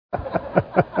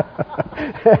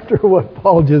After what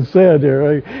Paul just said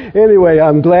here. Anyway,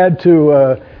 I'm glad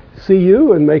to see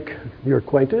you and make your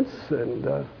acquaintance,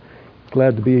 and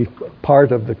glad to be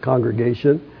part of the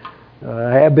congregation.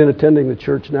 I have been attending the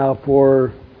church now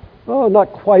for,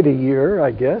 not quite a year,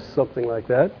 I guess, something like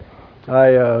that. I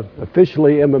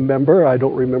officially am a member. I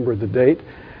don't remember the date.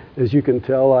 As you can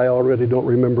tell, I already don't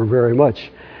remember very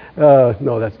much.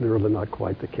 No, that's really not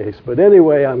quite the case. But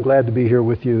anyway, I'm glad to be here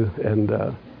with you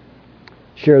and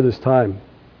share this time.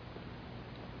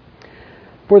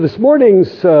 For this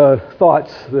morning's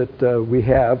thoughts that we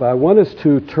have, I want us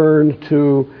to turn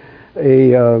to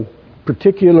a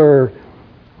particular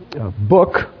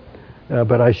book,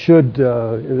 but I should,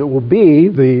 it will be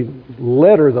the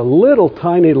letter, the little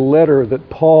tiny letter that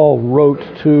Paul wrote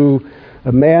to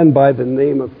a man by the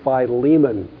name of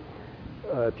Philemon.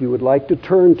 If you would like to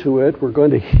turn to it, we're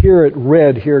going to hear it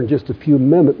read here in just a few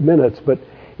minutes, but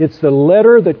it's the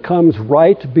letter that comes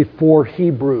right before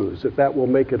Hebrews, if that will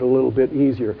make it a little bit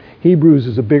easier. Hebrews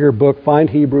is a bigger book. Find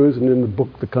Hebrews, and then the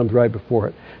book that comes right before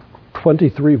it.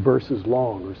 23 verses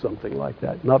long or something like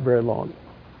that. Not very long.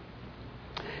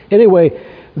 Anyway,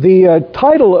 the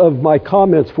title of my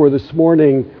comments for this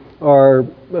morning are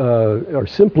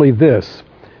simply this.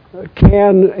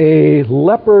 Can a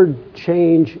leopard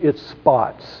change its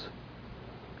spots?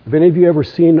 Have any of you ever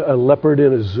seen a leopard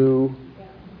in a zoo?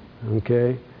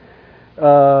 Okay.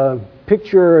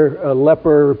 Picture a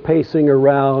leopard pacing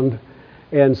around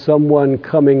and someone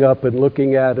coming up and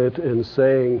looking at it and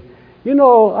saying,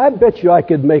 I bet you I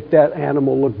could make that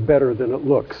animal look better than it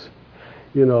looks.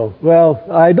 Well,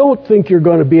 I don't think you're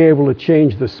going to be able to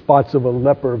change the spots of a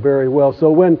leopard very well.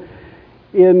 So when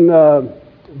in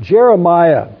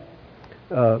Jeremiah,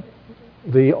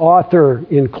 the author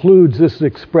includes this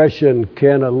expression,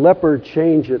 can a leopard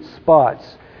change its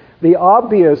spots? The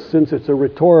obvious, since it's a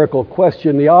rhetorical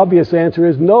question, the obvious answer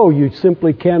is no, you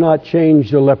simply cannot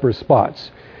change the leopard's spots.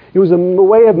 It was a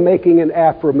way of making an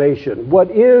affirmation.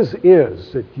 What is.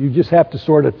 You just have to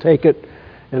sort of take it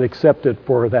and accept it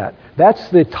for that. That's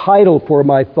the title for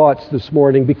my thoughts this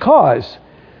morning, because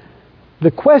the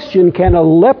question, can a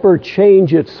leopard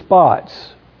change its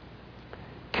spots,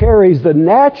 carries the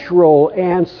natural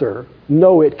answer,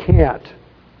 no, it can't.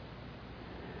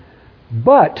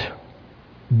 But,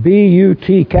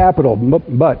 B-U-T capital,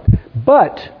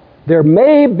 but there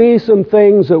may be some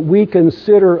things that we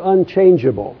consider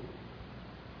unchangeable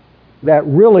that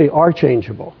really are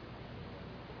changeable.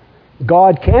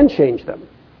 God can change them,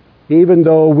 even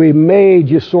though we may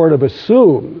just sort of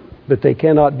assume that they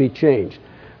cannot be changed.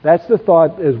 That's the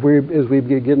thought as we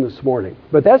begin this morning.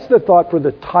 But that's the thought for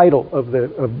the title of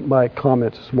my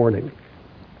comments this morning.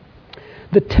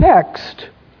 The text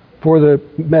for the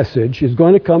message is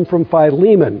going to come from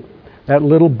Philemon, that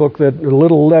little book, that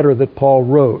little letter that Paul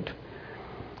wrote.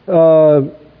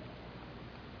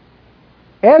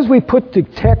 As we put the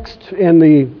text and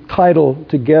the title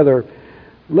together,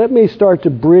 let me start to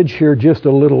bridge here just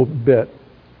a little bit.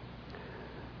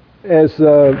 As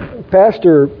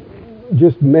Pastor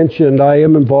just mentioned, I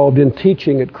am involved in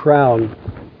teaching at Crown.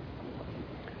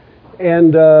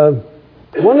 And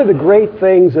one of the great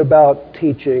things about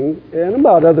teaching, and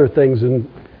about other things in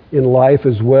life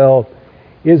as well,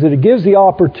 is that it gives the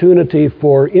opportunity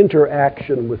for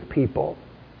interaction with people.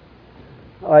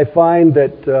 I find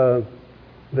that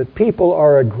people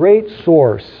are a great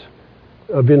source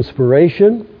of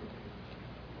inspiration,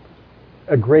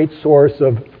 a great source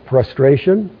of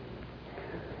frustration,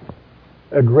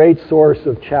 a great source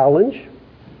of challenge,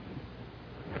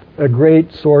 a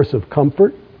great source of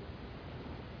comfort.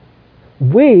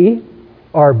 We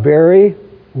are very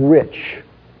rich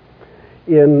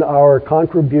in our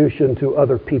contribution to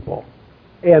other people.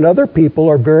 And other people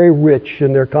are very rich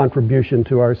in their contribution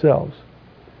to ourselves.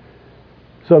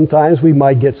 Sometimes we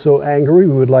might get so angry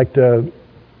we would like to,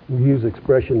 we use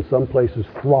expression some places,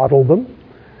 throttle them.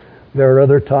 There are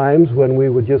other times when we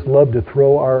would just love to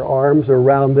throw our arms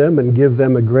around them and give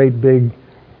them a great big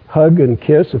hug and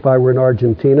kiss. If I were in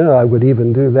Argentina, I would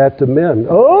even do that to men.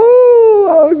 Oh,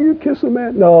 how you kiss a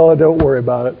man? No, don't worry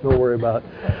about it. Don't worry about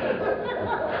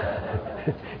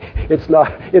it.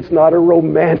 It's not a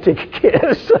romantic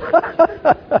kiss.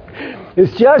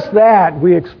 It's just that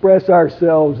we express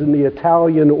ourselves in the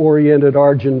Italian-oriented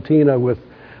Argentina with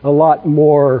a lot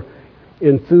more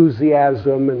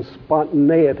enthusiasm and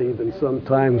spontaneity than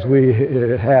sometimes we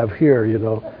have here,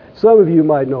 Some of you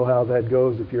might know how that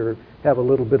goes if you have a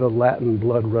little bit of Latin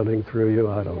blood running through you.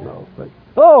 I don't know. But,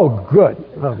 oh, good.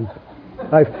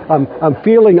 I'm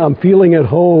feeling at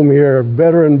home here,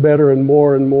 better and better and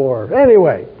more.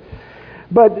 Anyway,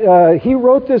 but he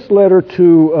wrote this letter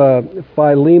to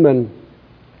Philemon,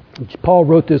 Paul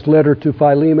wrote this letter to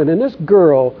Philemon, and this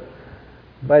girl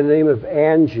by the name of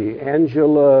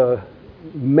Angela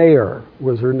Mayer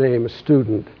was her name, a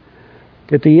student.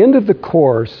 At the end of the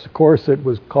course that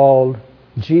was called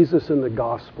Jesus and the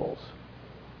Gospels,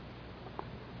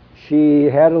 she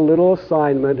had a little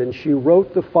assignment and she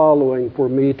wrote the following for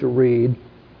me to read,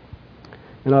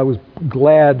 and I was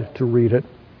glad to read it.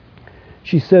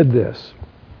 She said this.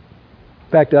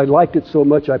 In fact, I liked it so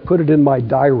much I put it in my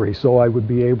diary so I would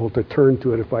be able to turn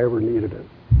to it if I ever needed it.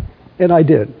 And I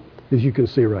did, as you can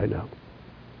see right now.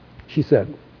 She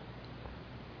said,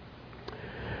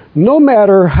 "No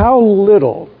matter how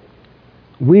little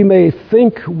we may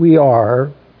think we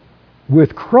are,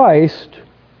 with Christ,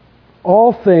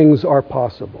 all things are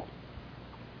possible."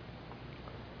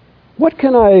 Why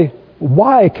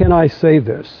can I say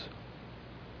this?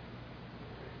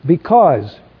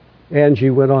 Because, Angie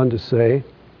went on to say,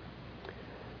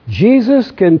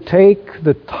 Jesus can take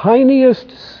the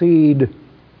tiniest seed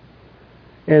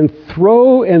and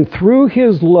through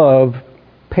his love,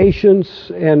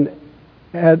 patience, and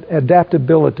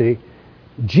adaptability,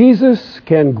 Jesus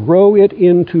can grow it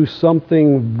into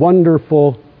something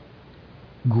wonderful,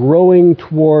 growing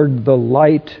toward the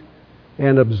light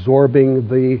and absorbing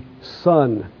the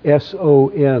sun,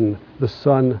 S-O-N, the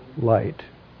sunlight.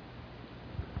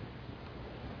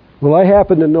 Well, I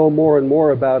happen to know more and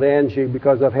more about Angie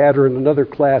because I've had her in another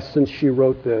class since she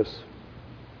wrote this.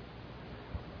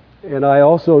 And I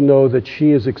also know that she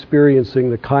is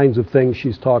experiencing the kinds of things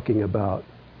she's talking about.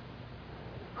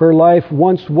 Her life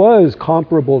once was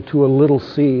comparable to a little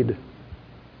seed.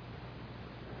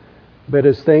 But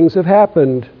as things have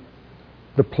happened,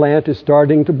 the plant is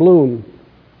starting to bloom.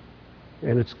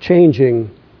 And it's changing.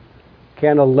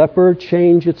 Can a leper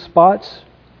change its spots?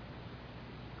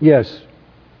 Yes.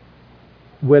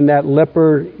 When that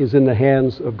leper is in the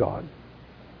hands of God.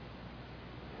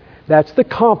 That's the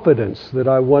confidence that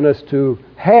I want us to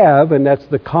have, and that's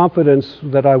the confidence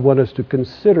that I want us to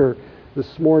consider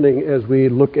this morning as we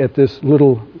look at this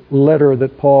little letter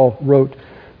that Paul wrote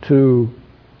to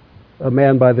a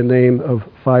man by the name of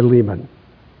Philemon.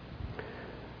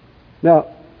 Now,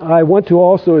 I want to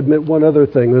also admit one other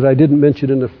thing that I didn't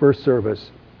mention in the first service.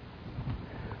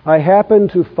 I happen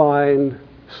to find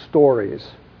stories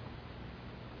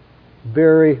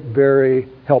very, very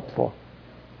helpful.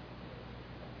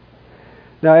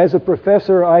 Now, as a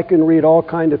professor, I can read all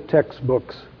kinds of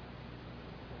textbooks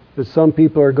that some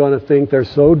people are going to think they're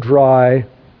so dry,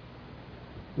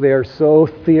 they're so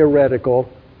theoretical.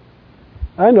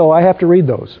 I know I have to read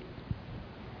those.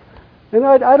 And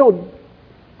I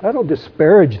don't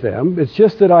disparage them. It's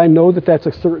just that I know that that's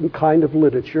a certain kind of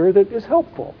literature that is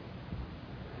helpful.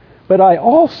 But I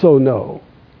also know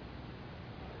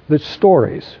that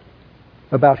stories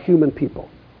about human people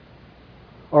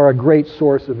are a great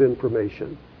source of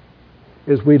information.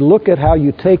 As we look at how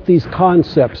you take these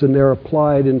concepts and they're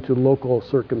applied into local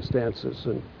circumstances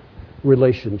and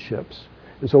relationships.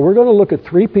 And so we're going to look at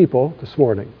three people this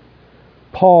morning.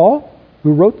 Paul,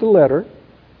 who wrote the letter,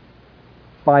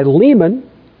 Philemon,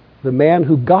 the man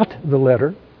who got the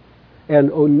letter,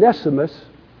 and Onesimus,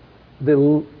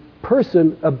 the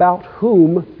person about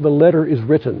whom the letter is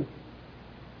written.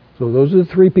 So those are the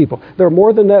three people. There are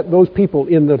more than that, those people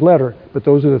in the letter, but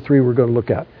those are the three we're going to look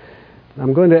at.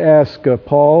 I'm going to ask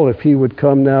Paul if he would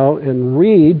come now and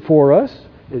read for us,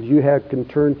 as you can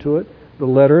turn to it, the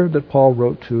letter that Paul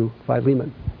wrote to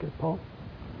Philemon. Okay, Paul.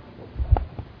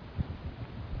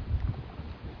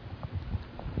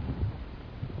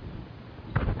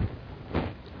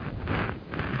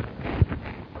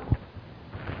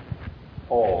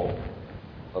 Paul,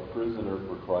 a prisoner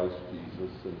for Christ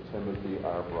Jesus, and Timothy,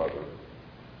 our brother,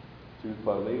 to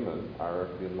Philemon, our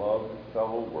beloved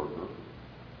fellow worker,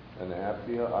 and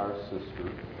Apphia, our sister,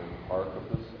 and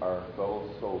Archippus, our fellow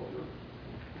soldier,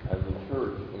 and the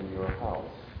church in your house.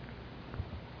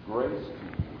 Grace to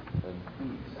you and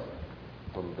peace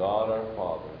from God our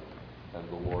Father and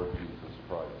the Lord Jesus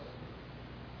Christ.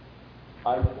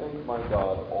 I thank my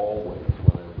God always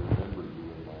when I remember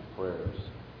you in my prayers,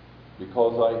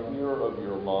 because I hear of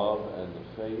your love and the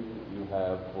faith that you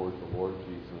have toward the Lord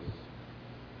Jesus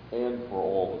and for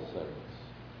all the saints.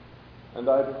 And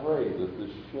I pray that the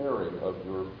sharing of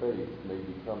your faith may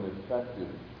become effective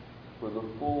for the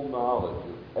full knowledge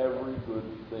of every good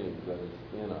thing that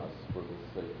is in us for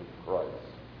the sake of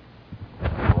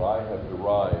Christ. For I have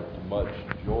derived much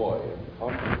joy and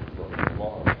comfort from your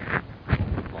love,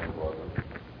 my brother,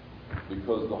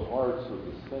 because the hearts of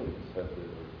the saints have been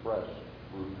refreshed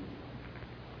through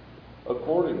you.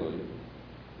 Accordingly,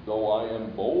 though I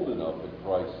am bold enough in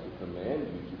Christ to command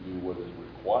you to do what is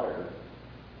required,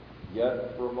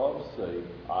 Yet for love's sake,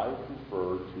 I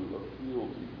prefer to appeal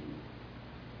to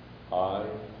you. I,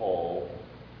 Paul,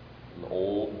 an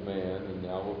old man and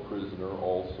now a prisoner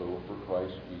also for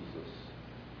Christ Jesus,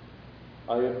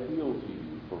 I appeal to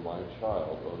you for my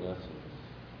child Onesimus,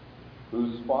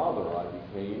 whose father I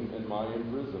became in my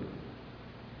imprisonment.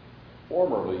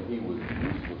 Formerly he was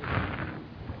useless to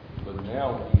you, but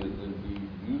now he is indeed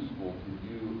useful to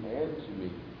you and to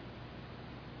me.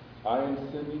 I am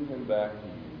sending him back to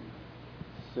you,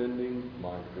 sending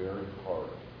my very heart.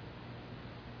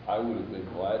 I would have been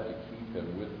glad to keep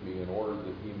him with me in order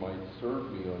that he might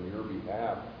serve me on your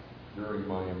behalf during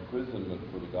my imprisonment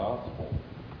for the gospel.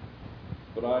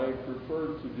 But I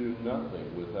preferred to do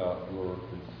nothing without your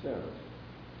consent,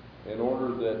 in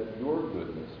order that your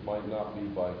goodness might not be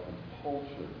by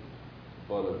compulsion,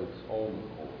 but of its own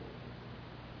accord.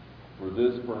 For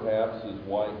this perhaps is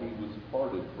why he was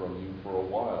parted from you for a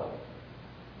while,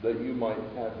 that you might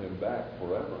have him back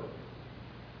forever,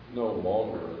 no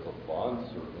longer as a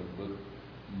bondservant, but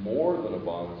more than a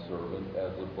bondservant,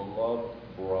 as a beloved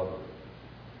brother,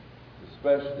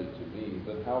 especially to me,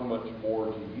 but how much more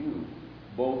to you,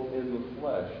 both in the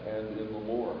flesh and in the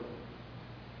Lord.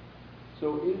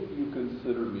 So if you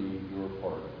consider me your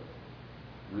partner,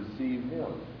 receive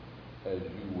him as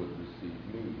you would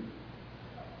receive me.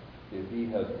 If he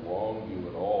has wronged you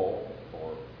at all,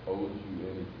 or owes you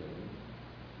anything,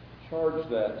 charge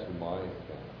that to my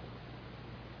account.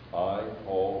 I,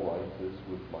 Paul, write this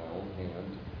with my own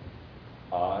hand.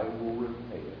 I will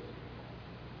repay it.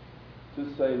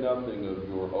 To say nothing of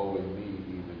your owing me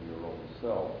even your own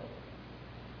self.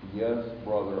 Yes,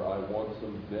 brother, I want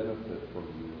some benefit from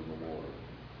you in the Lord.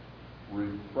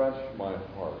 Refresh my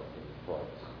heart in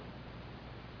Christ.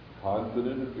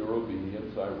 Confident of your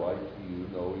obedience, I write to you,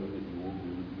 knowing that you will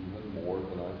do even more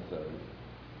than I say.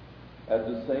 At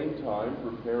the same time,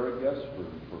 prepare a guest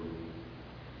room for me,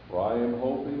 for I am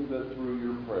hoping that through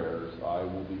your prayers I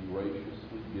will be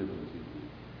graciously given to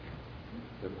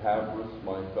you. Epaphras,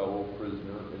 my fellow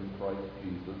prisoner in Christ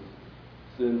Jesus,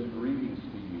 sends greetings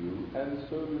to you, and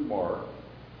so do Mark,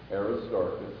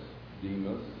 Aristarchus,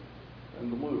 Demas,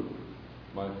 and Luke,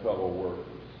 my fellow workers.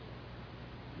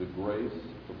 The grace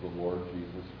of the Lord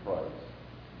Jesus Christ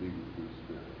be with your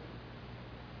spirit.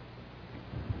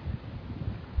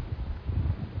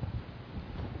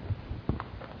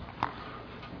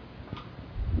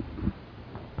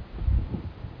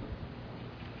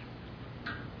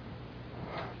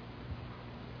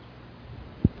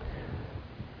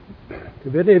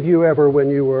 Have any of you ever, when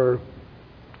you were,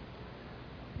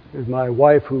 as my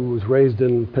wife who was raised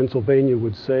in Pennsylvania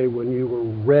would say, when you were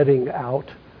reading out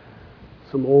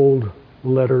some old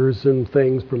letters and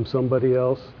things from somebody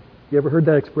else? You ever heard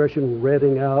that expression,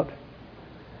 reading out?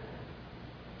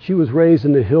 She was raised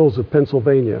in the hills of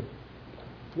Pennsylvania,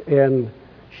 and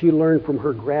she learned from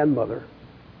her grandmother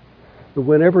that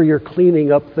whenever you're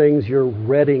cleaning up things, you're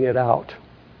reading it out.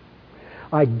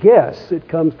 I guess it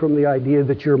comes from the idea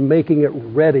that you're making it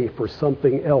ready for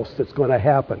something else that's going to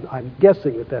happen. I'm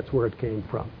guessing that that's where it came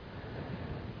from.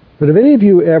 But have any of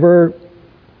you ever,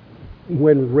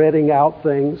 when reading out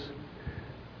things,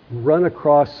 run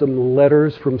across some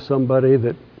letters from somebody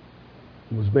that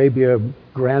was maybe a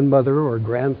grandmother or a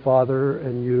grandfather,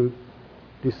 and you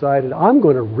decided, I'm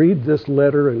going to read this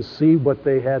letter and see what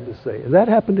they had to say? Has that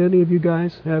happened to any of you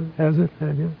guys? Has it?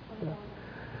 Have you?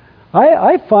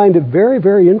 I find it very,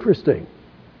 very interesting.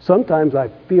 Sometimes I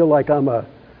feel like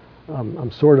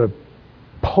I'm sort of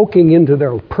poking into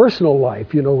their personal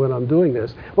life, when I'm doing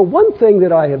this. But one thing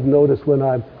that I have noticed when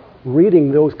I'm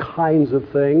reading those kinds of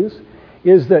things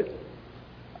is that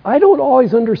I don't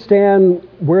always understand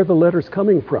where the letter's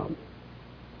coming from.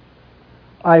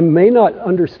 I may not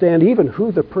understand even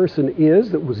who the person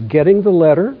is that was getting the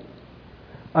letter.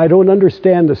 I don't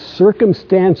understand the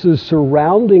circumstances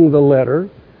surrounding the letter.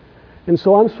 And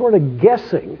so I'm sort of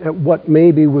guessing at what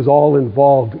maybe was all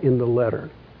involved in the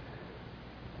letter.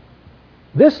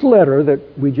 This letter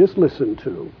that we just listened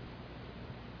to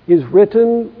is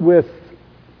written with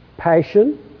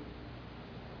passion.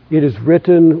 It is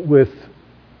written with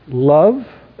love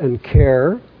and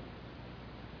care.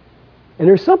 And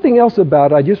there's something else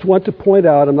about it I just want to point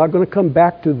out. I'm not going to come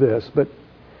back to this, but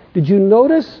did you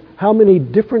notice how many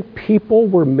different people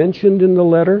were mentioned in the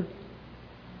letter?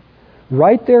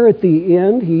 Right there at the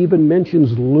end, he even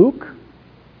mentions Luke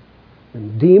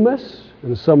and Demas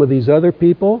and some of these other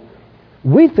people.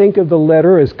 We think of the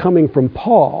letter as coming from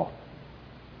Paul.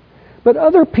 But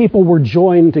other people were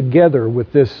joined together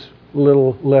with this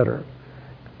little letter.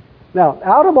 Now,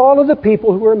 out of all of the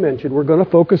people who are mentioned, we're going to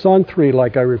focus on 3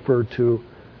 like I referred to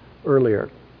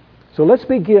earlier. So let's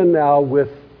begin now with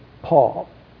Paul.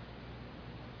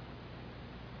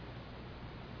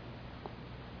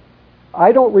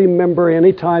 I don't remember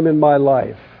any time in my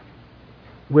life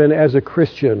when, as a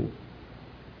Christian,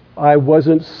 I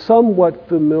wasn't somewhat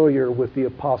familiar with the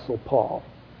Apostle Paul.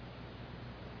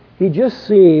 He just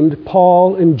seemed,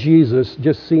 Paul and Jesus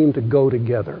just seemed to go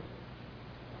together.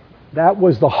 That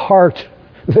was the heart,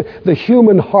 the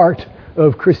human heart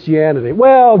of Christianity.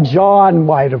 Well, John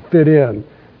might have fit in,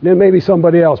 then maybe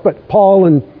somebody else, but Paul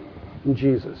and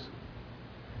Jesus.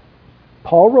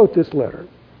 Paul wrote this letter.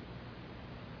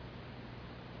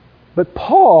 But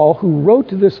Paul, who wrote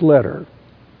this letter,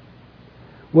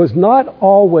 was not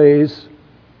always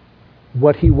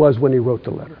what he was when he wrote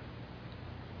the letter.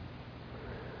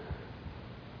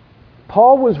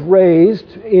 Paul was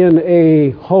raised in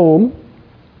a home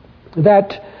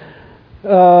that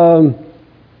was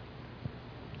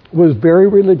very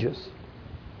religious.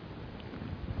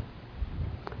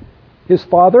 His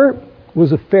father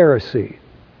was a Pharisee.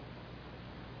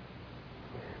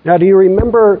 Now, do you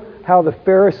remember how the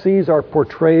Pharisees are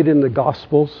portrayed in the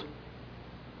Gospels?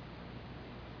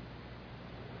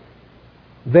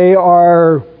 They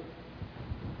are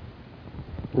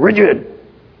rigid.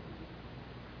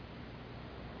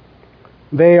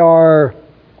 They are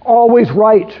always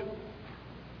right.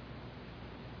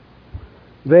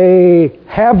 They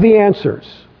have the answers.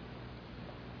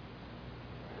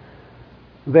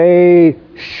 They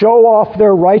show off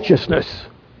their righteousness.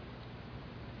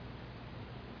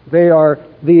 They are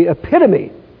the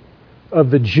epitome of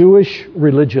the Jewish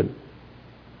religion.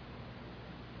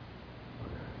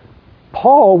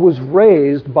 Paul was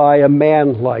raised by a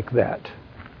man like that.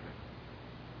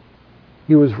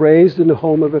 He was raised in the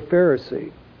home of a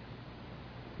Pharisee.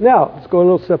 Now, let's go a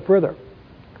little step further.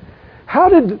 How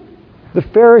did the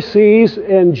Pharisees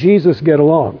and Jesus get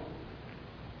along?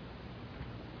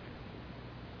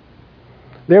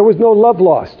 There was no love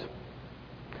lost.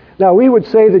 Now, we would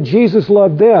say that Jesus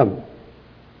loved them,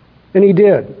 and he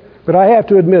did. But I have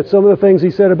to admit, some of the things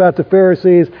he said about the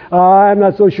Pharisees, I'm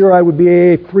not so sure I would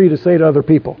be free to say to other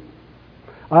people.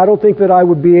 I don't think that I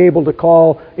would be able to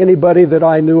call anybody that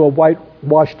I knew a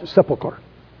whitewashed sepulcher.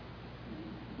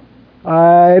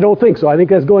 I don't think so. I think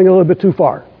that's going a little bit too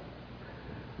far.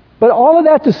 But all of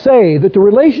that to say that the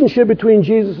relationship between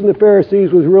Jesus and the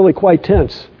Pharisees was really quite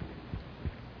tense.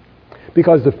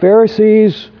 Because the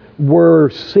Pharisees were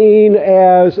seen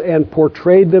as and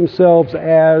portrayed themselves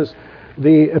as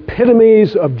the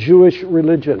epitomes of Jewish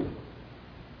religion.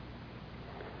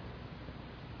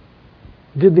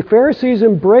 Did the Pharisees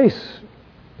embrace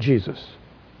Jesus?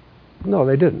 No,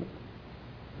 they didn't.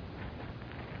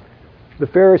 The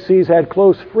Pharisees had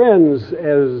close friends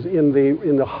as in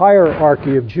the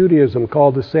hierarchy of Judaism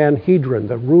called the Sanhedrin,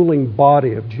 the ruling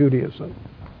body of Judaism.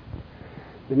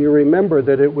 And you remember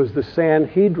that it was the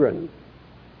Sanhedrin,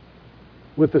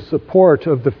 with the support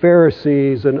of the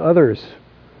Pharisees and others,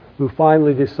 who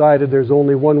finally decided there's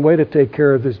only one way to take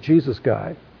care of this Jesus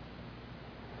guy,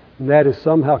 and that is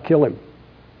somehow kill him.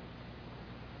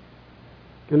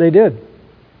 And they did.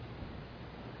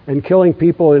 And killing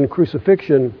people in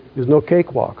crucifixion is no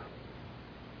cakewalk.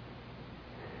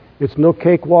 It's no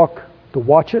cakewalk to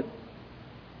watch it,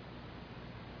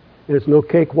 and it's no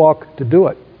cakewalk to do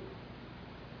it.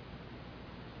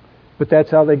 But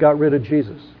that's how they got rid of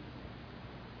Jesus.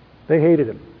 They hated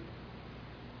him.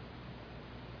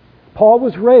 Paul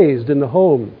was raised in the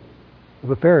home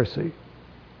of a Pharisee.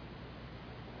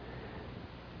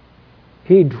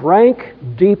 He drank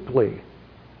deeply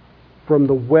from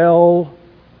the well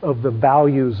of the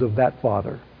values of that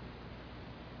father.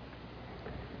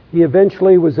 He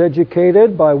eventually was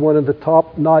educated by one of the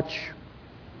top-notch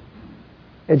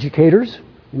educators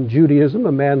in Judaism,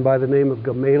 a man by the name of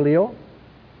Gamaliel,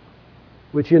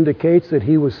 which indicates that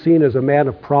he was seen as a man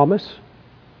of promise.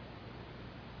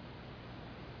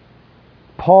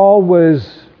 Paul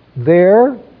was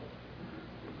there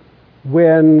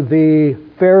when the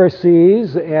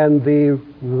Pharisees and the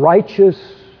righteous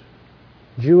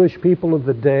Jewish people of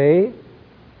the day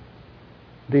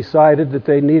decided that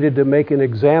they needed to make an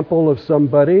example of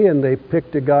somebody, and they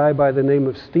picked a guy by the name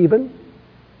of Stephen,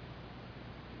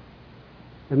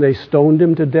 and they stoned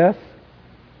him to death.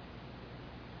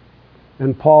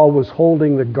 And Paul was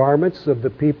holding the garments of the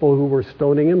people who were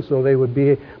stoning him so they would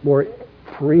be more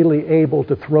freely able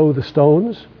to throw the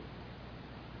stones.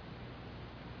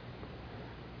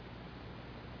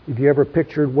 Have you ever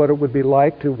pictured what it would be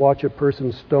like to watch a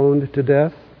person stoned to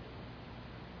death?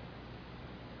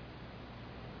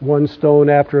 One stone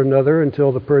after another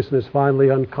until the person is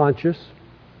finally unconscious,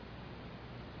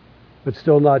 but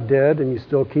still not dead, and you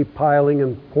still keep piling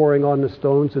and pouring on the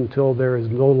stones until there is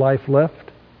no life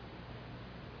left.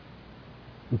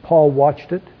 And Paul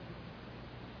watched it.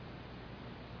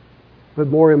 But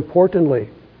more importantly,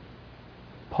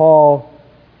 Paul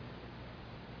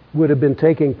would have been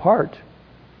taking part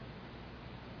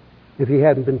if he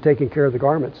hadn't been taking care of the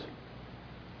garments.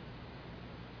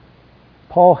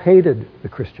 Paul hated the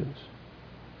Christians.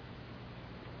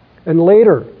 And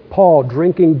later, Paul,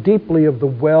 drinking deeply of the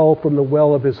well from the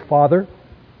well of his father,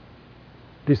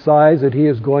 decides that he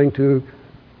is going to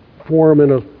form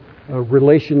a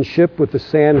relationship with the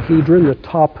Sanhedrin, the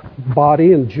top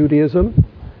body in Judaism,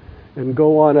 and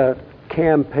go on a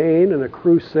campaign and a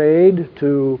crusade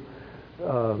to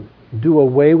do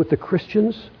away with the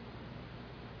Christians.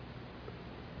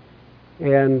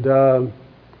 And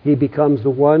he becomes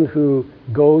the one who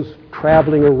goes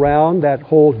traveling around that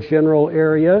whole general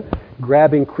area,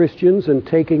 grabbing Christians and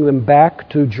taking them back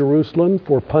to Jerusalem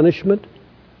for punishment.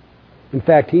 In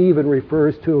fact, he even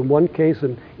refers to, in one case,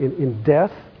 in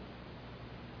death.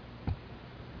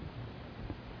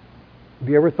 Have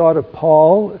you ever thought of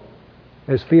Paul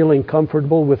as feeling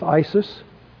comfortable with ISIS?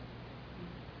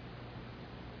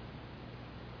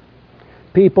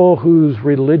 People whose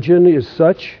religion is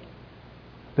such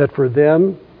that for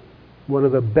them, one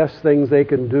of the best things they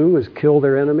can do is kill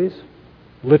their enemies,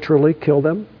 literally kill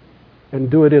them,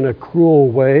 and do it in a cruel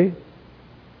way,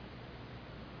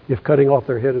 if cutting off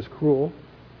their head is cruel.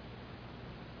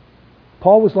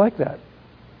 Paul was like that.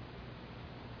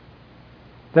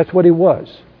 That's what he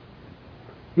was.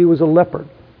 He was a leopard.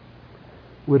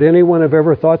 Would anyone have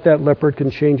ever thought that leopard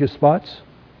can change his spots?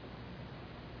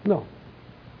 No.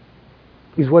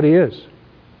 He's what he is.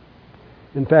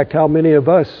 In fact, how many of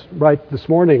us, right this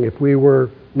morning, if we were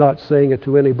not saying it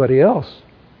to anybody else,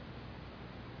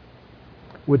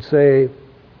 would say,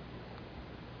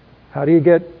 how do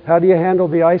you handle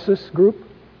the ISIS group?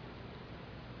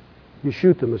 You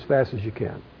shoot them as fast as you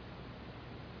can.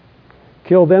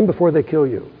 Kill them before they kill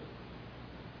you.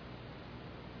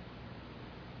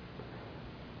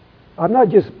 I'm not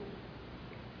just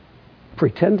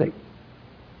pretending.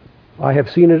 I have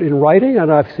seen it in writing,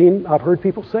 and I've heard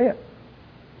people say it.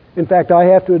 In fact, I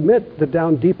have to admit that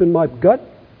down deep in my gut,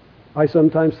 I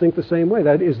sometimes think the same way.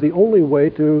 That is the only way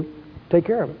to take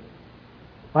care of it.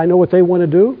 I know what they want to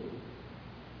do.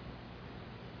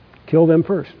 Kill them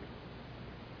first.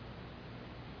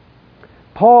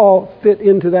 Paul fit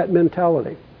into that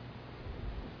mentality.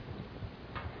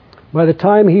 By the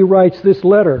time he writes this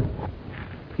letter,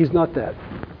 he's not that.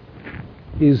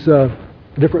 He's a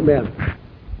different man.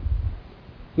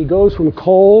 He goes from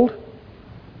cold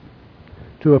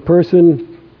to from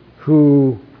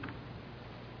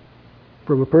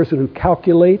a person who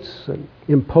calculates and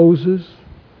imposes,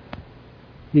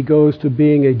 he goes to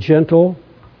being a gentle,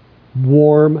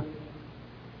 warm,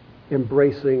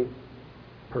 embracing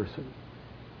person.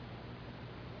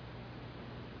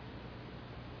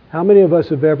 How many of us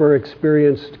have ever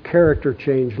experienced character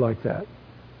change like that?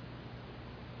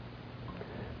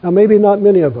 Now, maybe not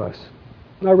many of us.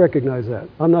 I recognize that.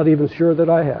 I'm not even sure that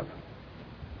I have.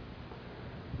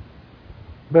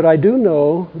 But I do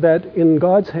know that in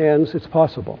God's hands it's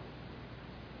possible.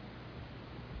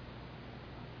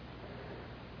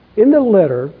 In the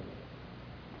letter,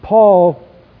 Paul,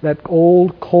 that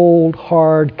old, cold,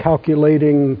 hard,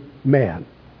 calculating man,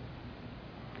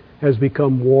 has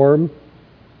become warm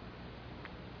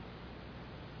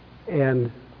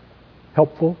and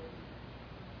helpful.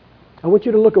 I want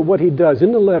you to look at what he does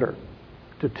in the letter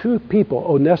to two people,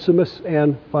 Onesimus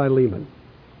and Philemon.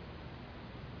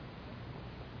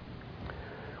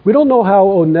 We don't know how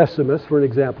Onesimus, for an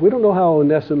example, we don't know how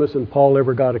Onesimus and Paul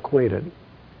ever got acquainted.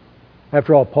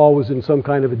 After all, Paul was in some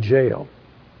kind of a jail.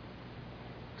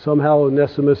 Somehow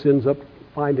Onesimus ends up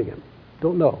finding him.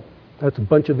 Don't know. That's a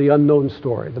bunch of the unknown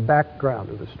story, the background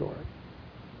of the story.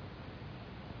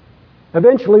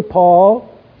 Eventually,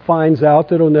 Paul finds out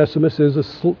that Onesimus is a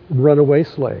runaway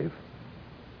slave.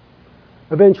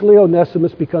 Eventually,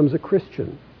 Onesimus becomes a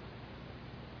Christian.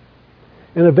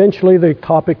 And eventually, the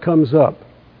topic comes up.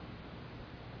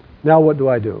 Now what do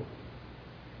I do?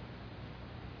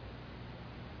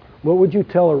 What would you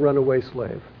tell a runaway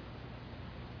slave?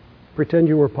 Pretend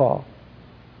you were Paul.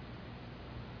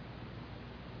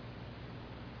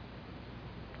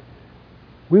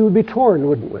 We would be torn,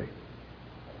 wouldn't we?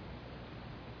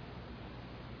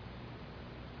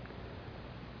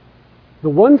 The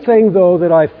one thing, though,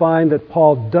 that I find that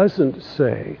Paul doesn't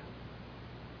say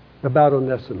about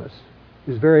Onesimus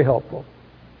is very helpful.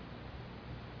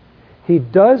 He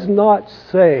does not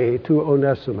say to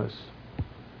Onesimus,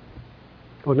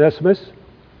 Onesimus,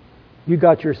 you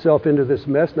got yourself into this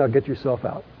mess, now get yourself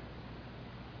out.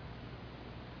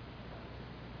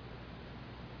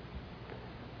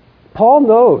 Paul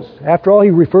knows, after all, he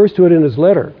refers to it in his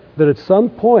letter, that at some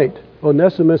point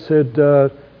Onesimus had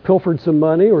pilfered some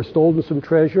money or stolen some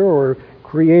treasure or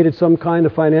created some kind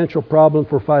of financial problem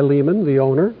for Philemon, the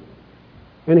owner,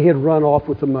 and he had run off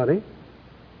with the money.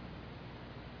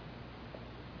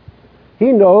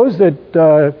 He knows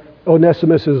that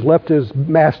Onesimus has left his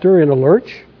master in a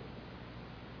lurch.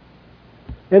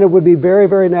 And it would be very,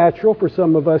 very natural for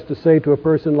some of us to say to a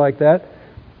person like that,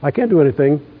 I can't do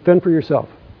anything, fend for yourself.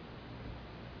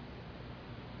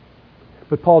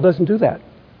 But Paul doesn't do that.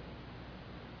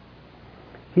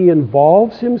 He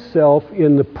involves himself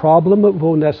in the problem of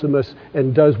Onesimus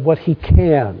and does what he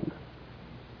can.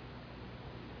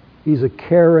 He's a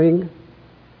caring,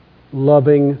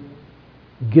 loving,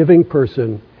 giving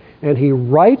person. And he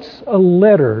writes a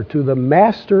letter to the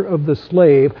master of the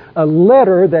slave, a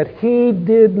letter that he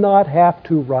did not have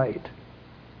to write.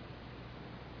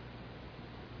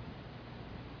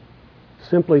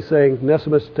 Simply saying,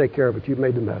 Onesimus, take care of it. You've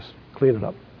made the mess. Clean it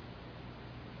up.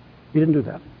 He didn't do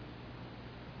that.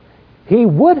 He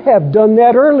would have done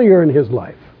that earlier in his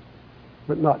life,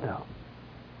 but not now.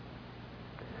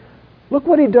 Look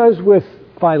what he does with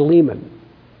Philemon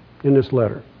in this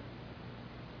letter.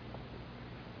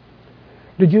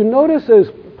 Did you notice as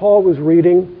Paul was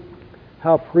reading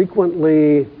how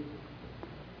frequently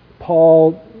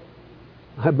I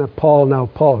have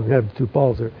two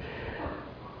Pauls there,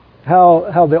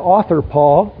 how the author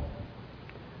Paul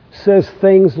says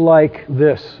things like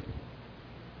this: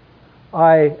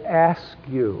 I ask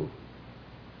you,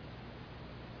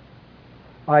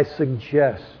 I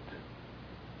suggest,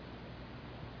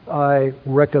 I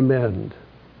recommend,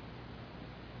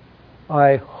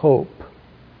 I hope.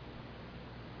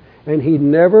 And he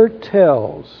never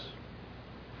tells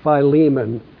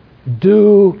Philemon,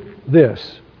 do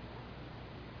this.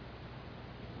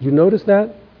 You notice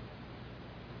that?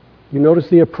 You notice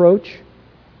the approach?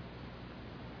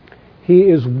 He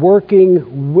is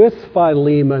working with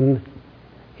Philemon.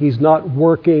 He's not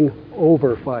working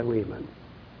over Philemon.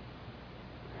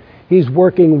 He's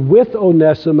working with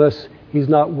Onesimus. He's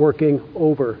not working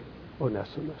over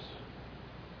Onesimus.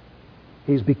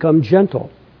 He's become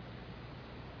gentle,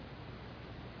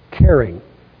 caring,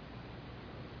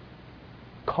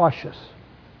 cautious.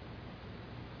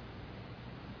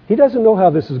 He doesn't know how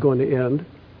this is going to end,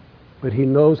 but he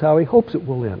knows how he hopes it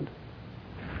will end.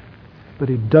 But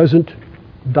he doesn't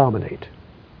dominate.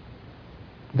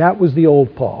 That was the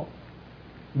old Paul.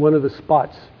 One of the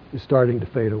spots is starting to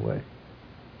fade away.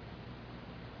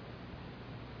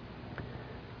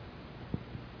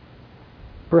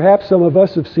 Perhaps some of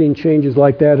us have seen changes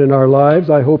like that in our lives.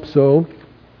 I hope so.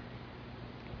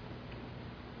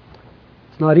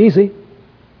 It's not easy.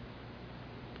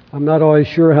 I'm not always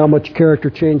sure how much character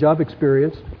change I've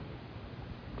experienced.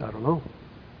 I don't know.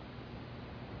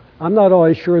 I'm not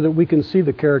always sure that we can see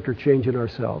the character change in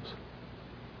ourselves.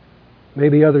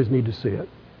 Maybe others need to see it.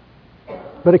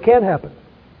 But it can happen.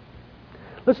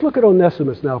 Let's look at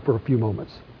Onesimus now for a few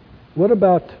moments. What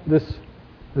about this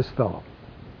fellow?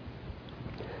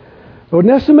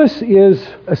 Onesimus is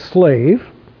a slave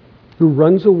who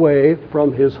runs away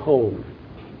from his home,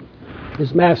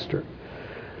 his master.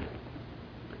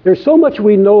 There's so much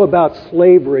we know about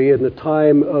slavery in the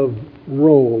time of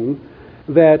Rome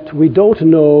that we don't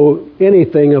know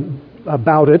anything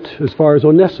about it as far as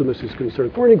Onesimus is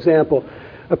concerned. For an example,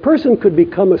 a person could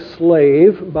become a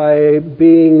slave by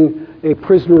being a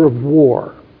prisoner of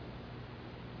war.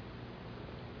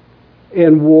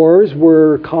 And wars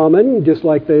were common, just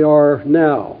like they are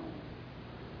now.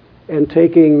 And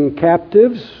taking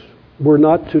captives were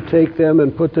not to take them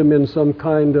and put them in some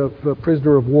kind of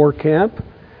prisoner of war camp.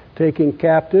 Taking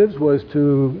captives was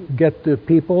to get the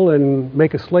people and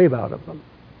make a slave out of them.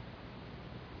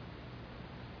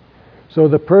 So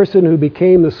the person who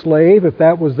became the slave, if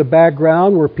that was the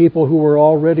background, were people who were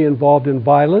already involved in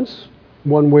violence,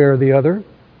 one way or the other.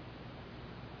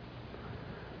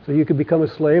 So you could become a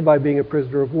slave by being a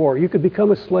prisoner of war. You could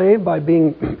become a slave by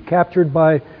being captured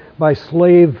by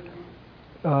slave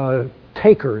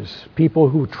takers, people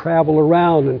who travel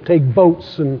around and take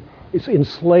boats and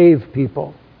enslave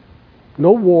people.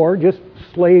 No war, just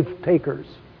slave takers.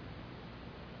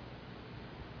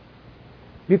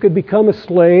 You could become a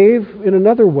slave in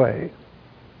another way.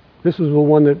 This is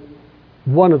one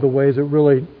of the ways that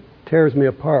really tears me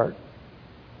apart.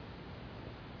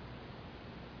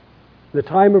 The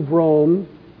time of Rome,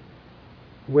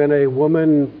 when a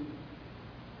woman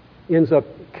ends up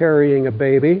carrying a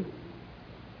baby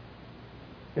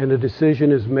and a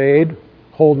decision is made,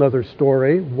 whole nother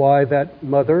story, why that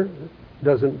mother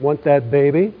doesn't want that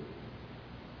baby.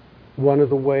 One of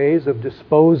the ways of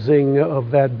disposing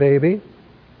of that baby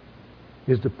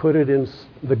is to put it in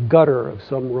the gutter of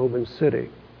some Roman city.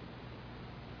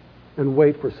 and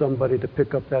wait for somebody to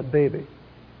pick up that baby.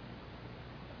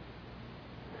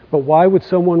 But why would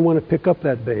someone want to pick up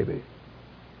that baby?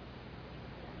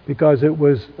 Because it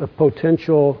was a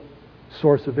potential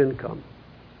source of income.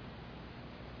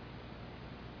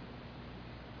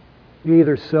 You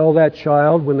either sell that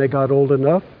child when they got old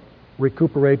enough,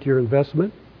 recuperate your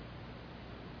investment.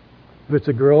 If it's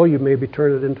a girl, you maybe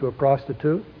turn it into a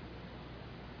prostitute.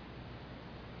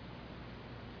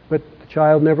 But the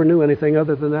child never knew anything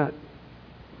other than that.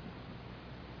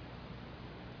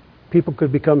 People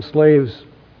could become slaves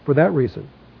for that reason.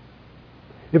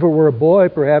 If it were a boy,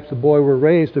 perhaps the boy were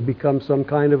raised to become some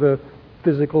kind of a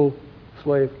physical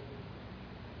slave.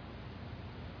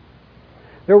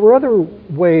 There were other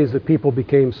ways that people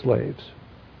became slaves.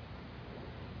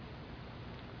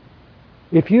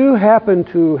 If you happen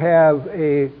to have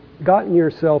gotten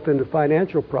yourself into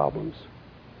financial problems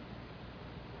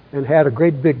and had a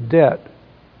great big debt,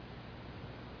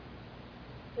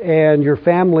 and your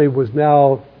family was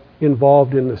now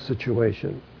involved in the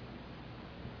situation,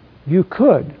 you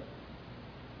could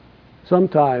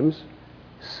sometimes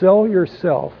sell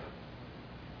yourself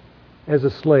as a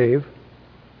slave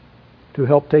to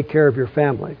help take care of your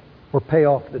family or pay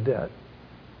off the debt.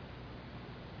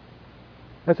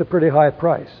 That's a pretty high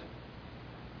price.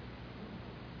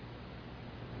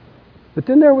 But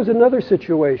then there was another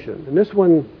situation, and this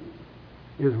one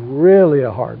is really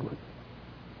a hard one.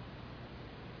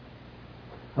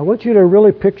 I want you to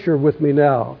really picture with me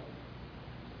now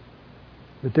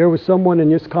that there was someone in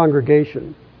this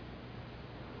congregation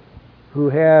who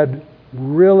had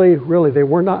really, they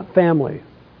were not family.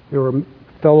 They were a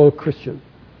fellow Christian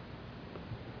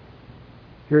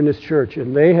here in this church,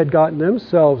 and they had gotten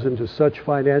themselves into such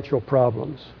financial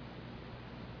problems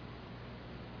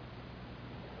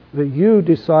that you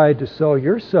decide to sell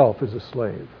yourself as a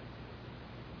slave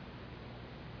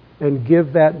and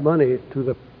give that money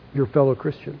to your fellow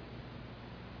Christian.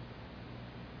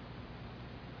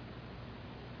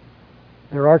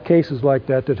 There are cases like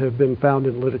that have been found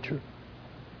in literature.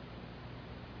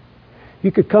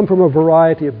 You could come from a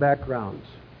variety of backgrounds,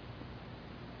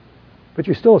 but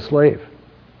you're still a slave.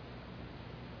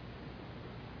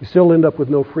 You still end up with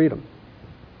no freedom.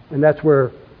 And that's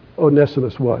where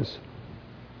Onesimus was.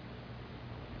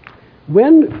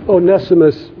 When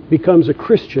Onesimus becomes a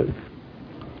Christian,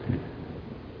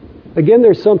 again,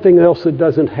 there's something else that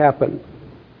doesn't happen.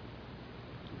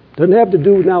 It doesn't have to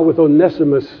do now with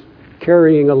Onesimus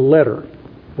carrying a letter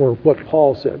or what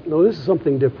Paul said. No, this is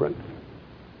something different.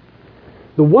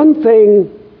 The one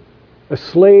thing a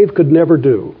slave could never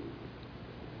do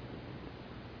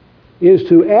is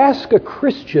to ask a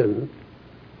Christian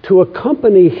to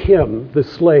accompany him, the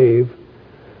slave,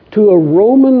 to a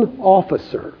Roman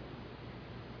officer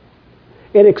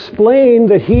and explain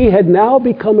that he had now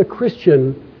become a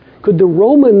Christian. Could the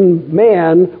Roman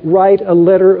man write a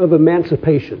letter of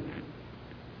emancipation?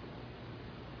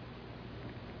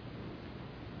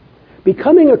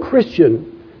 Becoming a Christian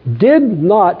did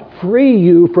not free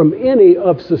you from any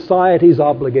of society's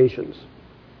obligations.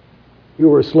 You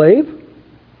were a slave,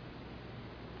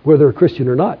 whether a Christian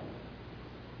or not.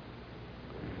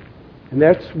 And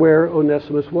that's where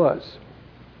Onesimus was.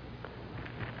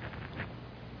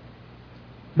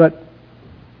 But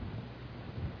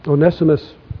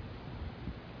Onesimus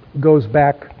goes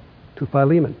back to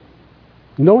Philemon,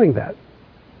 knowing that.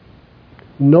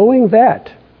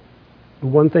 The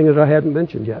one thing that I hadn't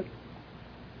mentioned yet,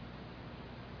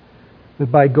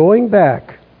 that by going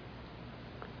back,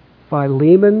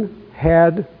 Philemon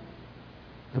had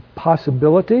the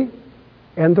possibility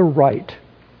and the right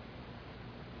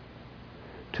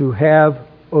to have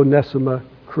Onesimus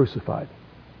crucified.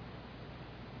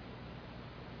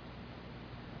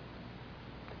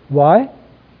 Why?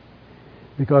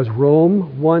 Because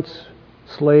Rome wants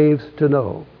slaves to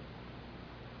know.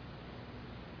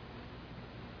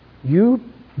 You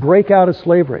break out of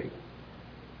slavery,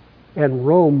 and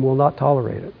Rome will not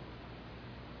tolerate it.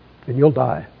 And you'll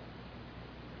die.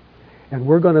 And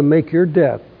we're going to make your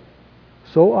death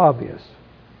so obvious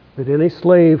that any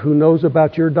slave who knows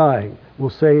about your dying will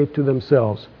say to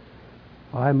themselves,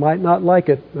 I might not like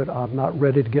it, but I'm not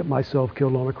ready to get myself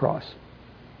killed on a cross.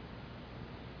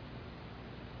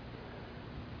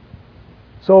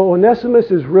 So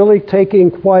Onesimus is really taking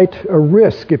quite a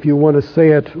risk, if you want to say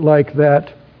it like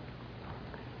that,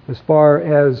 as far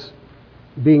as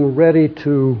being ready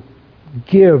to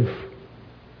give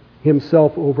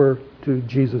himself over to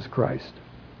Jesus Christ.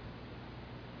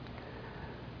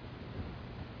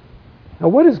 Now,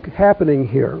 what is happening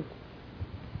here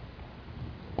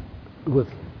with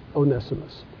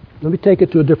Onesimus? Let me take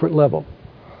it to a different level.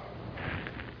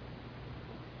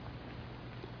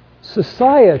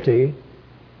 society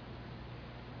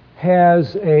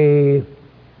has an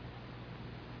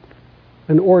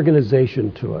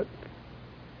organization to it.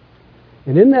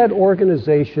 And in that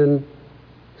organization,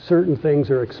 certain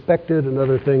things are expected and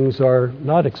other things are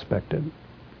not expected.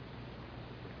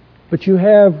 But you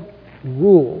have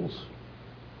rules.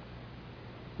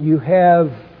 You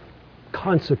have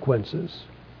consequences.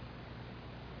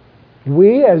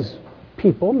 We as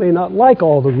people may not like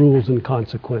all the rules and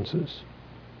consequences.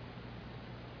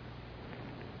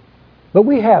 But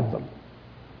we have them.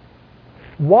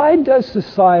 Why does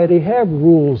society have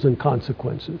rules and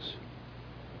consequences?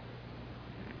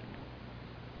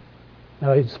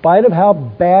 Now, in spite of how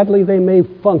badly they may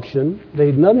function,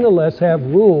 they nonetheless have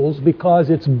rules because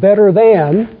it's better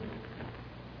than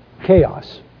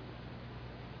chaos.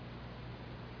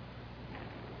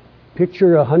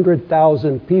 Picture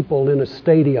 100,000 people in a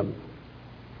stadium,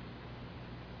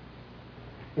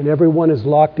 and everyone is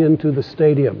locked into the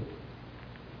stadium.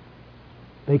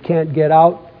 They can't get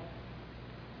out.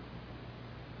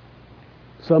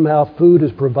 Somehow food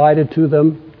is provided to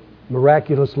them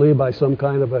miraculously by some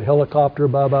kind of a helicopter,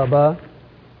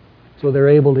 so they're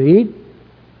able to eat.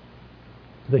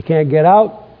 They can't get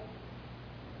out.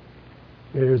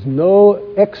 There's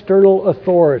no external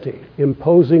authority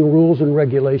imposing rules and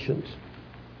regulations.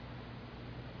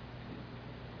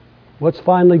 What's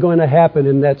finally going to happen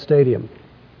in that stadium?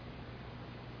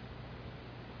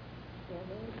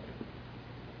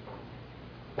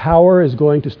 Power is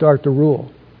going to start to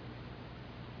rule.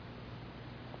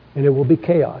 And it will be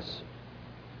chaos.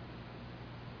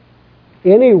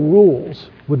 Any rules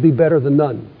would be better than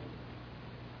none.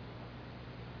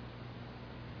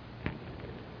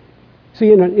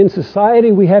 See, in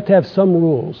society, we have to have some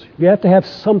rules. You have to have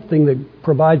something that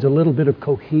provides a little bit of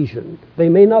cohesion. They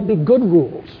may not be good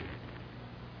rules.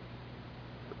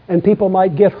 And people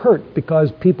might get hurt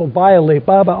because people violate,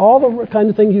 all the kind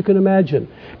of things you can imagine.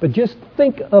 But just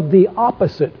think of the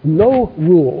opposite, no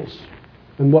rules,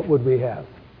 and what would we have?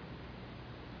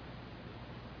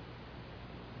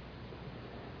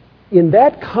 In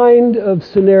that kind of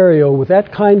scenario, with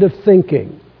that kind of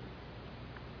thinking,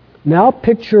 now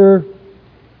picture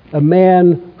a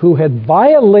man who had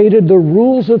violated the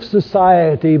rules of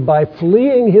society by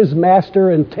fleeing his master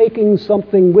and taking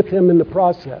something with him in the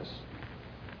process.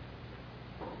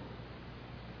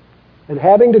 And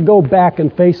having to go back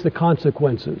and face the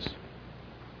consequences,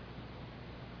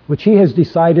 which he has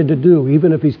decided to do,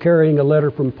 even if he's carrying a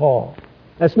letter from Paul.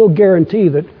 That's no guarantee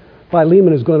that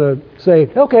Philemon is going to say,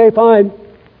 okay, fine.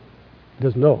 He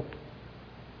doesn't know.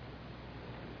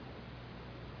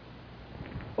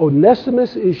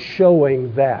 Onesimus is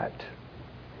showing that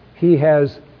he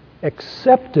has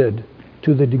accepted,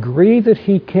 to the degree that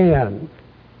he can,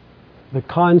 the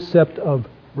concept of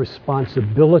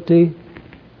responsibility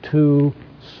to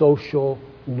social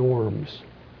norms.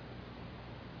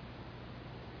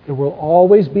 There will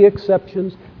always be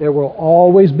exceptions. There will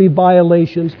always be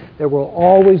violations. There will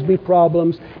always be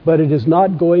problems. But it is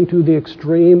not going to the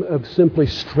extreme of simply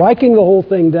striking the whole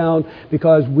thing down,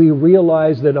 because we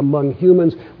realize that among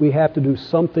humans we have to do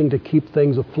something to keep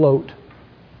things afloat.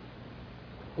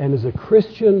 And as a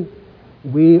Christian,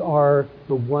 we are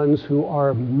the ones who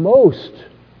are most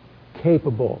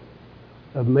capable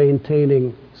of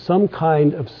maintaining some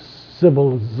kind of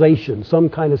civilization, some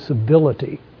kind of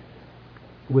civility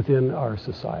within our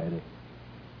society.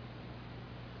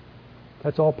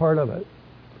 That's all part of it.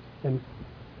 And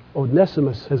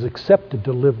Onesimus has accepted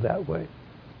to live that way.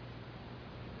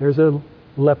 There's a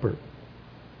leper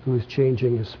who is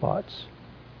changing his spots.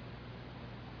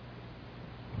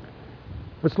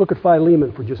 Let's look at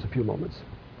Philemon for just a few moments.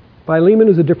 Philemon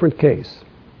is a different case.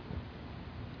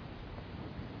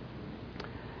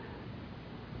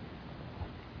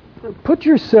 Put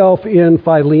yourself in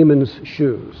Philemon's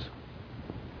shoes.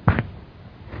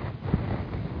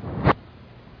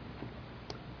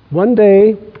 One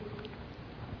day,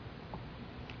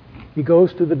 he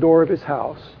goes to the door of his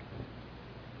house,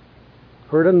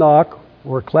 heard a knock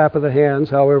or a clap of the hands,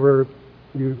 however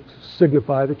you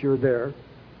signify that you're there.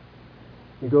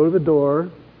 You go to the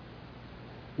door,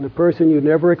 and the person you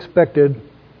never expected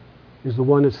is the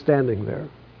one that's standing there.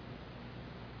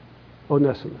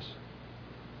 Onesimus.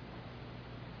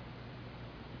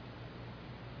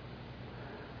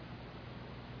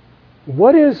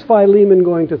 What is Philemon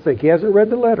going to think? He hasn't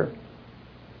read the letter.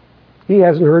 He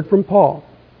hasn't heard from Paul.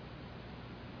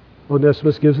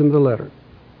 Onesimus gives him the letter.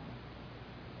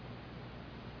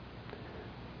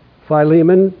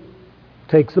 Philemon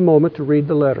takes a moment to read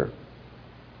the letter.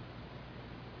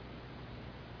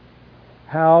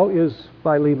 How is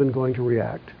Philemon going to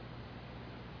react?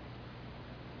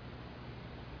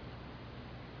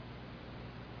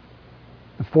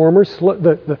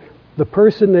 The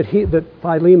person that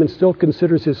Philemon still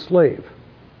considers his slave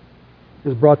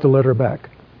has brought the letter back.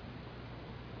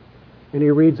 And he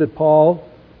reads that Paul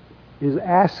is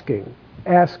asking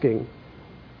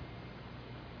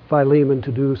Philemon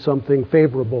to do something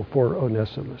favorable for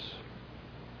Onesimus.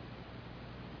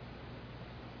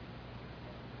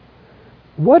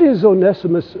 What is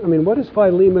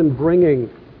Philemon bringing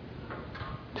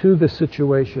to the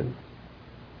situation?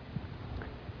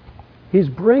 He's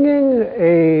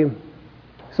bringing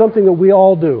something that we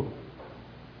all do.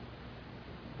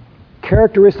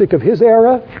 Characteristic of his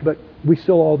era, but we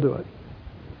still all do it.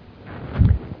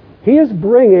 He is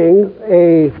bringing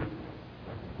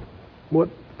what,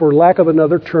 for lack of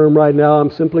another term right now,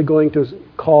 I'm simply going to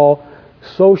call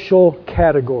social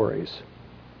categories.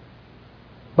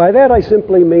 By that I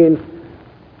simply mean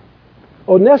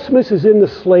Onesimus is in the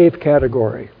slave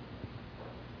category.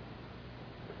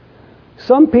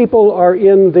 Some people are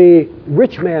in the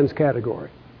rich man's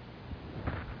category.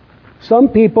 Some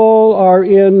people are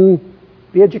in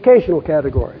the educational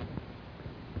category.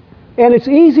 And it's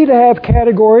easy to have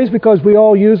categories because we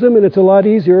all use them, and it's a lot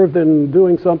easier than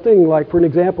doing something like, for an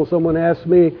example, someone asked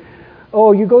me,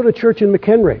 "Oh, you go to church in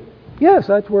McHenry?" "Yes,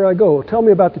 that's where I go." "Tell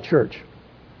me about the church."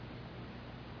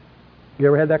 You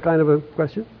ever had that kind of a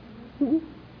question? Mm-hmm.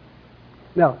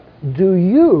 Now,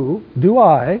 do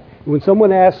I, when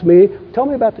someone asks me, "Tell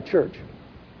me about the church,"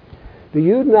 do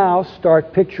you now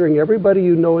start picturing everybody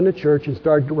you know in the church and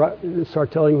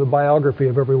start telling the biography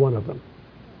of every one of them?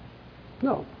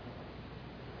 No.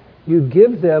 You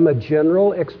give them a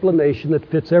general explanation that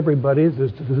fits everybody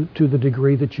to the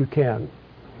degree that you can.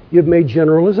 You've made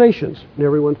generalizations, and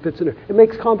everyone fits in there. It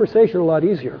makes conversation a lot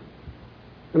easier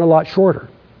and a lot shorter.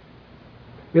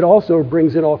 It also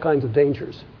brings in all kinds of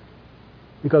dangers,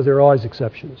 because there are always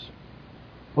exceptions.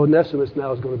 Onesimus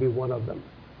now is going to be one of them.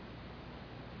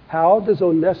 How does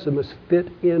Onesimus fit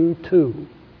into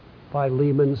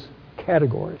Philemon's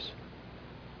categories?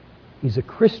 He's a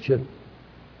Christian.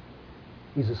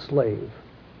 He's a slave.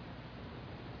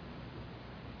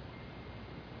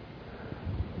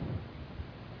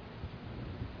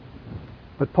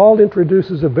 But Paul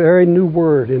introduces a very new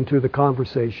word into the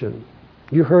conversation.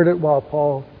 You heard it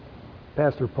while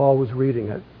Pastor Paul was reading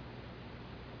it.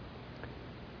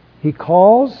 He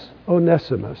calls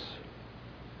Onesimus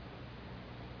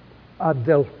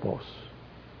Adelphos.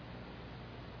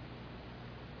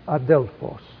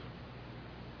 Adelphos.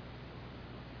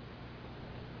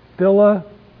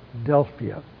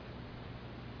 Philadelphia.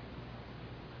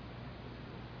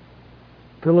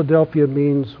 Philadelphia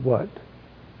means what?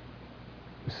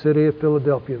 The city of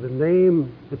Philadelphia. The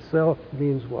name itself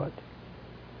means what?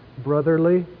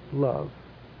 Brotherly love.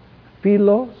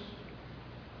 Philos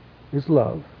is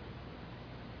love.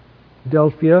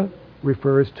 Delphia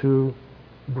refers to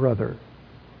brother.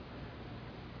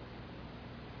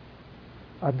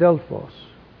 Adelphos.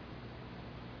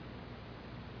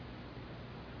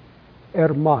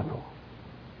 Hermano.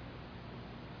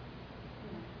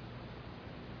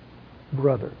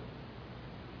 Brother.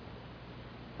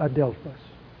 Adelphos.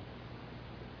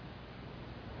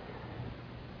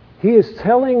 He is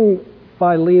telling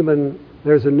Philemon,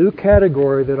 there's a new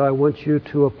category that I want you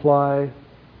to apply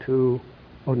to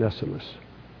Onesimus.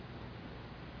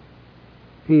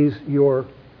 He's your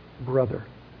brother.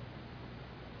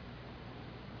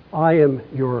 I am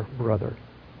your brother.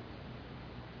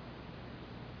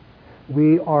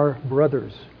 We are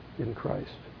brothers in Christ.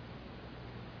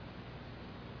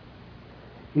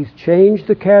 He's changed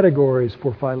the categories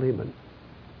for Philemon.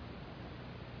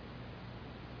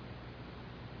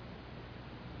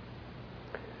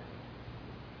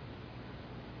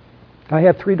 I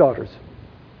have 3 daughters.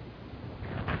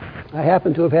 I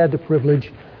happen to have had the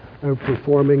privilege of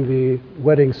performing the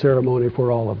wedding ceremony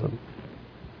for all of them.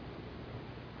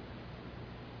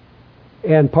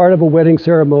 And part of a wedding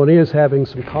ceremony is having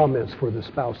some comments for the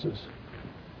spouses.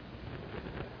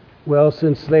 Well,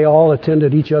 since they all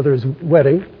attended each other's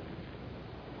wedding,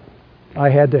 I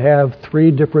had to have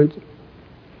 3 different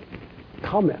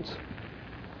comments.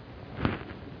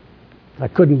 I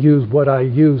couldn't use what I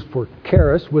used for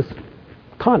Karis with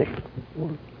Connie,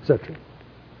 etc.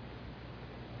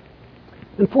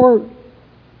 And for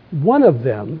one of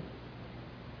them,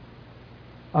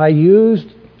 I used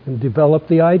and developed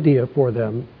the idea for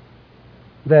them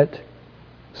that,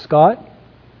 Scott,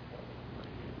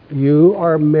 you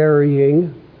are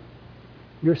marrying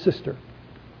your sister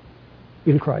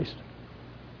in Christ.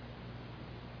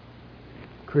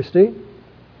 Christy,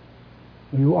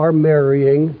 you are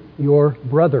marrying your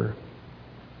brother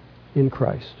in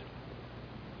Christ.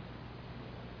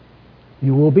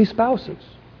 You will be spouses.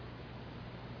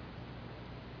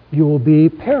 You will be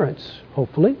parents,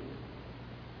 hopefully.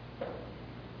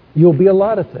 You'll be a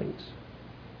lot of things.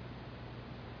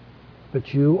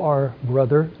 But you are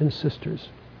brother and sisters.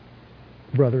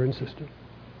 Brother and sister.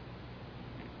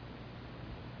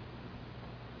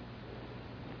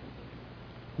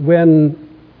 When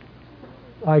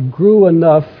I grew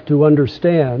enough to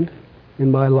understand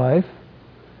in my life,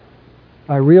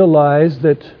 I realized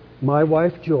that my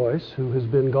wife Joyce, who has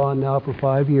been gone now for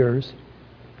 5 years,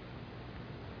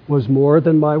 was more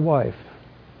than my wife.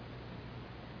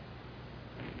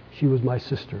 She was my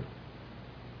sister.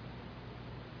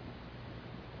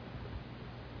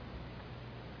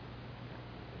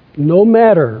 No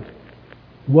matter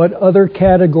what other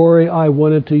category I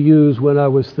wanted to use when I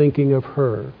was thinking of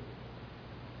her,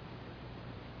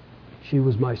 she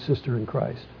was my sister in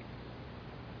Christ.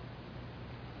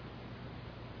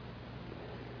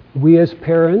 We as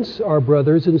parents are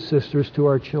brothers and sisters to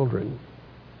our children.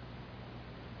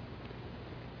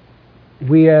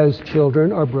 We as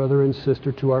children are brother and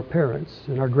sister to our parents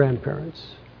and our grandparents.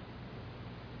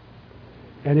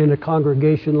 And in a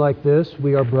congregation like this,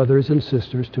 we are brothers and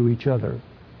sisters to each other.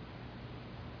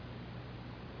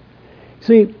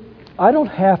 See, I don't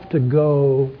have to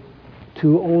go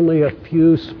to only a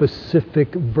few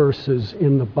specific verses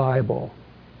in the Bible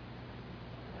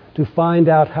to find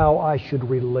out how I should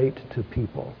relate to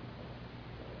people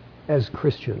as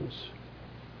Christians.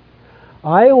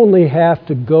 I only have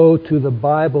to go to the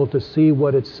Bible to see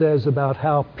what it says about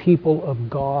how people of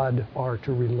God are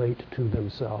to relate to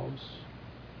themselves.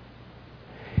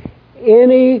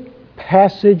 Any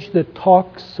passage that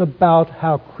talks about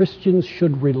how Christians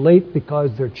should relate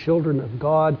because they're children of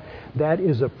God, that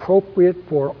is appropriate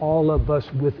for all of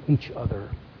us with each other,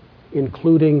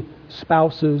 including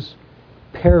spouses,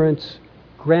 parents,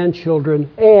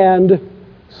 grandchildren, and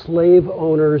slave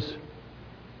owners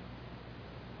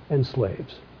and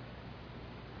slaves.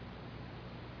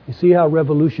 You see how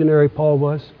revolutionary Paul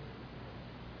was?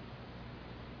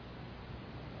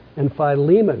 And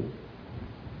Philemon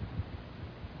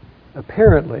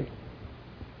apparently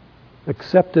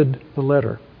accepted the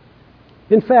letter.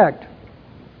 In fact,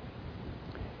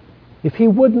 if he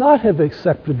would not have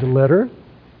accepted the letter,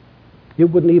 it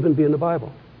wouldn't even be in the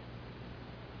Bible.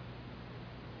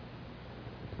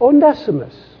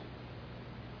 Onesimus,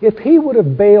 if he would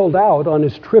have bailed out on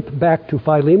his trip back to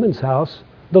Philemon's house,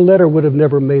 the letter would have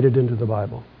never made it into the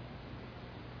Bible.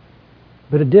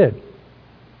 But it did.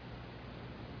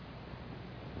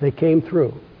 They came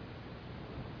through.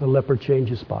 The leper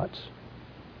changes spots.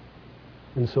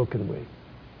 And so can we.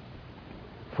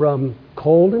 From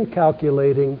cold and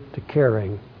calculating to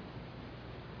caring.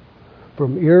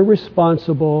 From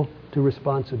irresponsible to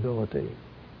responsibility.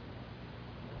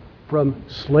 From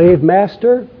slave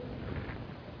master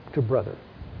to brother.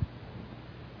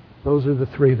 Those are the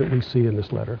three that we see in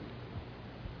this letter.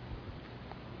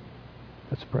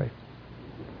 Let's pray.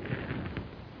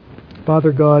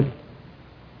 Father God,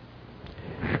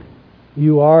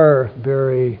 you are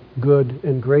very good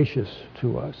and gracious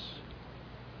to us.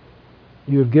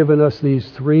 You have given us these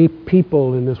three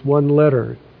people in this one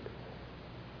letter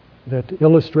that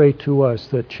illustrate to us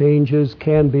that changes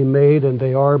can be made, and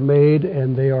they are made,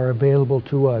 and they are available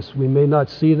to us. We may not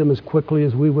see them as quickly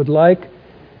as we would like.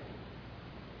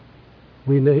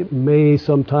 We may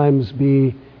sometimes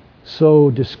be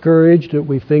so discouraged that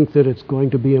we think that it's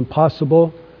going to be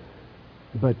impossible,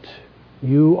 but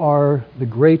you are the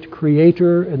great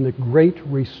creator and the great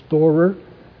restorer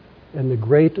and the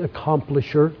great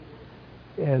accomplisher,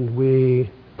 and we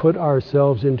put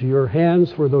ourselves into your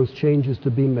hands for those changes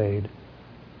to be made.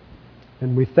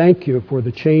 And we thank you for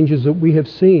the changes that we have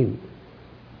seen,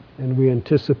 and we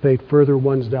anticipate further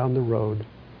ones down the road.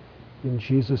 In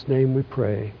Jesus' name we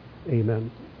pray. Amen.